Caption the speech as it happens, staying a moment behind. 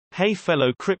Hey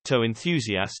fellow crypto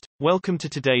enthusiast, welcome to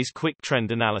today's quick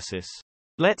trend analysis.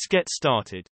 Let's get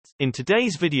started. In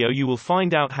today's video you will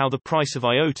find out how the price of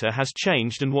IOTA has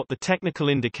changed and what the technical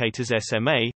indicators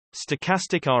SMA,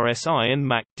 stochastic RSI and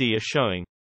MACD are showing.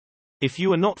 If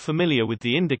you are not familiar with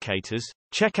the indicators,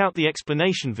 check out the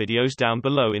explanation videos down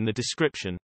below in the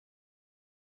description.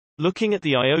 Looking at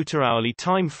the IOTA hourly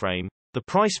time frame, the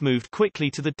price moved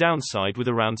quickly to the downside with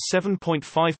around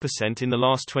 7.5% in the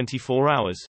last 24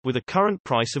 hours, with a current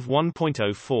price of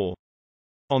 1.04.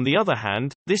 On the other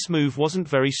hand, this move wasn't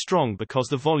very strong because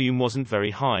the volume wasn't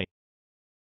very high.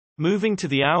 Moving to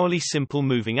the hourly simple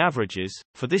moving averages,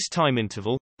 for this time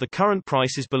interval, the current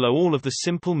price is below all of the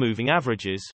simple moving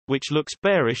averages, which looks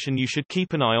bearish and you should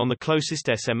keep an eye on the closest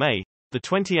SMA. The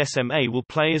 20 SMA will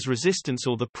play as resistance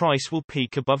or the price will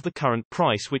peak above the current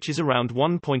price, which is around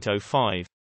 1.05.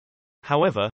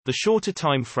 However, the shorter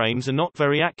time frames are not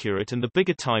very accurate and the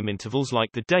bigger time intervals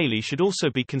like the daily should also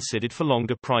be considered for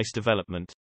longer price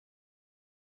development.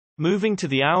 Moving to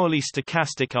the hourly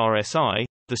stochastic RSI,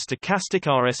 the stochastic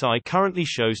RSI currently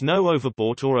shows no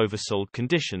overbought or oversold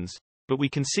conditions, but we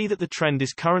can see that the trend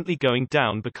is currently going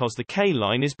down because the K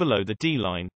line is below the D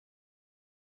line.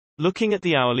 Looking at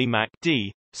the hourly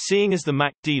MACD, seeing as the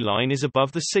MACD line is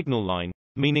above the signal line,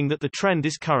 meaning that the trend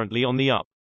is currently on the up.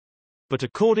 But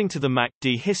according to the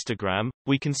MACD histogram,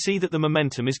 we can see that the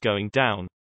momentum is going down.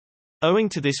 Owing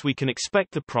to this we can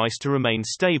expect the price to remain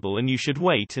stable and you should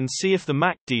wait and see if the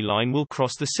MACD line will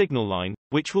cross the signal line,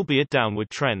 which will be a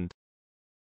downward trend.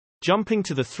 Jumping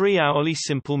to the 3-hourly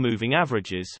simple moving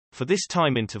averages, for this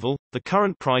time interval, the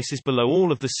current price is below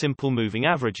all of the simple moving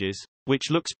averages,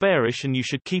 which looks bearish and you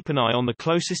should keep an eye on the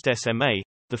closest SMA.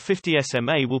 The 50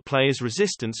 SMA will play as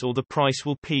resistance or the price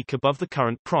will peak above the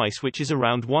current price, which is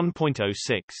around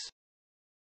 1.06.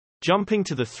 Jumping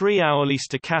to the 3-hourly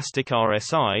stochastic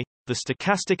RSI, the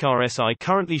stochastic RSI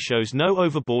currently shows no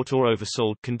overbought or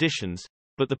oversold conditions,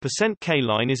 but the %K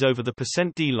line is over the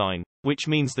 %D line, which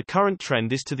means the current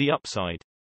trend is to the upside.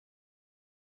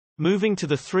 Moving to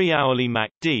the 3-hourly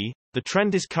MACD, the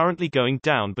trend is currently going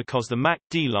down because the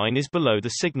MACD line is below the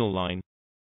signal line.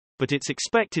 But it's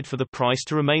expected for the price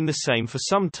to remain the same for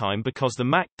some time because the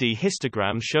MACD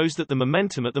histogram shows that the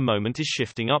momentum at the moment is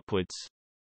shifting upwards.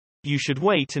 You should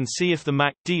wait and see if the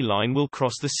MACD line will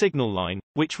cross the signal line,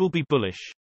 which will be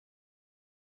bullish.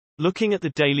 Looking at the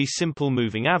daily simple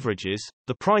moving averages,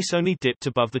 the price only dipped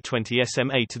above the 20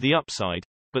 SMA to the upside,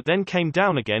 but then came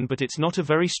down again, but it's not a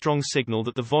very strong signal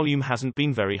that the volume hasn't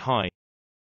been very high.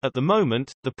 At the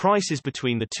moment, the price is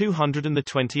between the 200 and the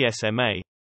 20 SMA.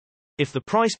 If the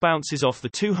price bounces off the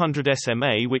 200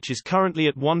 SMA, which is currently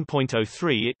at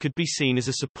 1.03, it could be seen as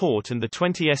a support, and the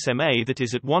 20 SMA that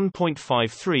is at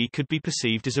 1.53 could be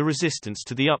perceived as a resistance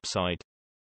to the upside.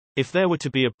 If there were to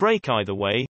be a break either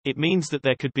way, it means that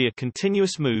there could be a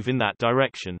continuous move in that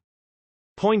direction.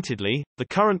 Pointedly, the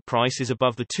current price is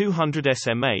above the 200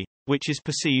 SMA, which is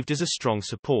perceived as a strong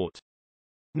support.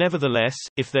 Nevertheless,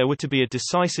 if there were to be a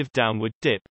decisive downward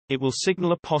dip, it will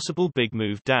signal a possible big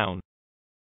move down.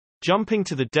 Jumping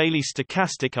to the daily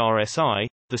stochastic RSI,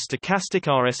 the stochastic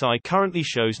RSI currently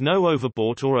shows no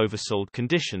overbought or oversold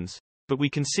conditions, but we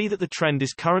can see that the trend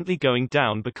is currently going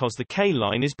down because the K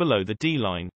line is below the D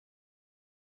line.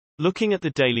 Looking at the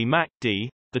daily MACD,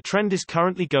 the trend is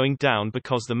currently going down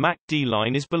because the MACD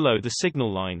line is below the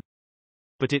signal line.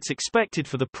 But it's expected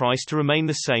for the price to remain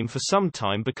the same for some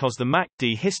time because the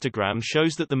MACD histogram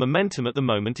shows that the momentum at the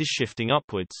moment is shifting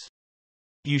upwards.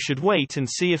 You should wait and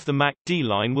see if the MACD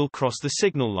line will cross the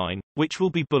signal line, which will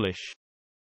be bullish.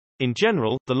 In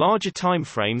general, the larger time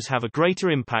frames have a greater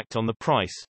impact on the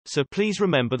price, so please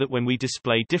remember that when we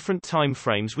display different time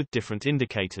frames with different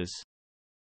indicators.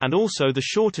 And also the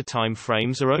shorter time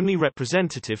frames are only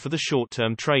representative for the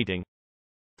short-term trading.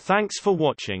 Thanks for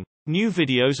watching. New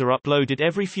videos are uploaded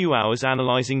every few hours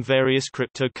analyzing various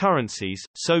cryptocurrencies,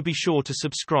 so be sure to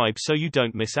subscribe so you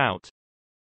don't miss out.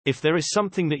 If there is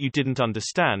something that you didn't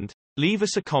understand, leave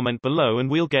us a comment below and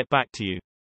we'll get back to you.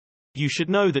 You should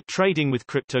know that trading with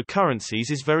cryptocurrencies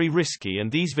is very risky,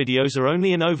 and these videos are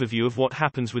only an overview of what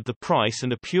happens with the price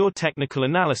and a pure technical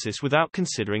analysis without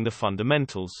considering the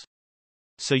fundamentals.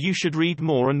 So you should read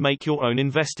more and make your own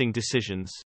investing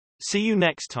decisions. See you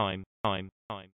next time.